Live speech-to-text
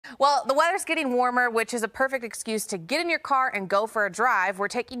Well, the weather's getting warmer, which is a perfect excuse to get in your car and go for a drive. We're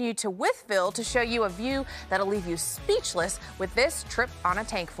taking you to Wytheville to show you a view that'll leave you speechless with this trip on a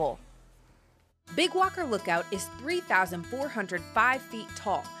Tankful. Big Walker Lookout is 3,405 feet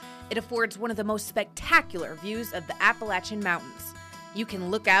tall. It affords one of the most spectacular views of the Appalachian Mountains. You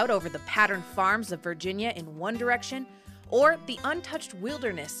can look out over the patterned farms of Virginia in one direction or the untouched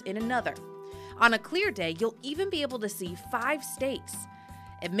wilderness in another. On a clear day, you'll even be able to see 5 states.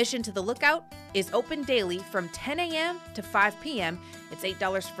 Admission to the lookout is open daily from 10 a.m. to 5 p.m. It's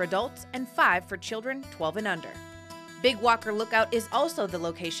 $8 for adults and $5 for children 12 and under. Big Walker Lookout is also the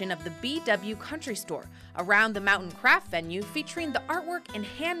location of the BW Country Store, a round-the-mountain craft venue featuring the artwork and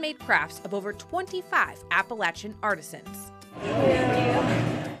handmade crafts of over 25 Appalachian artisans.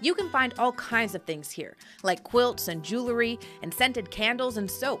 You can find all kinds of things here, like quilts and jewelry and scented candles and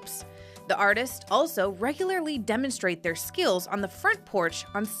soaps. The artists also regularly demonstrate their skills on the front porch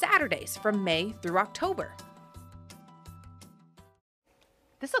on Saturdays from May through October.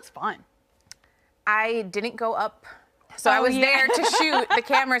 This looks fun. I didn't go up. So I was there to shoot the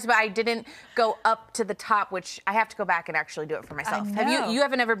cameras, but I didn't go up to the top, which I have to go back and actually do it for myself. Have you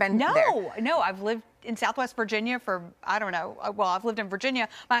haven't ever been there? No, I've lived in Southwest Virginia for, I don't know, well, I've lived in Virginia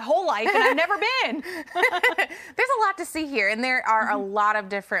my whole life and I've never been. There's a lot to see here, and there are a lot of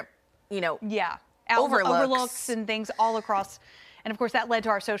different, overlooks and things all across. And of course, that led to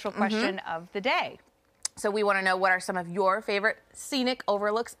our social question of the day. So we want to know, what are some of your favorite scenic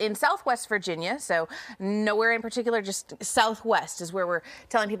overlooks in Southwest Virginia? So nowhere in particular, just Southwest is where we're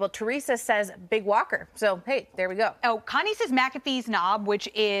telling people. Teresa says Big Walker. So, hey, there we go. Oh, Connie says McAfee's Knob, which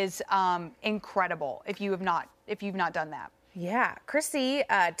is incredible if you've not done that. Yeah. Chrissy,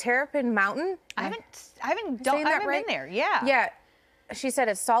 Terrapin Mountain. I haven't been there. Yeah. Yeah. She said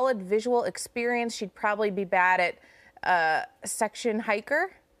a solid visual experience. She'd probably be bad at section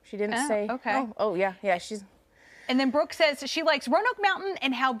hiker. She didn't say. Okay. Oh, yeah. She's. And then Brooke says she likes Roanoke Mountain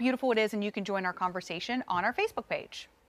and how beautiful it is, and you can join our conversation on our Facebook page.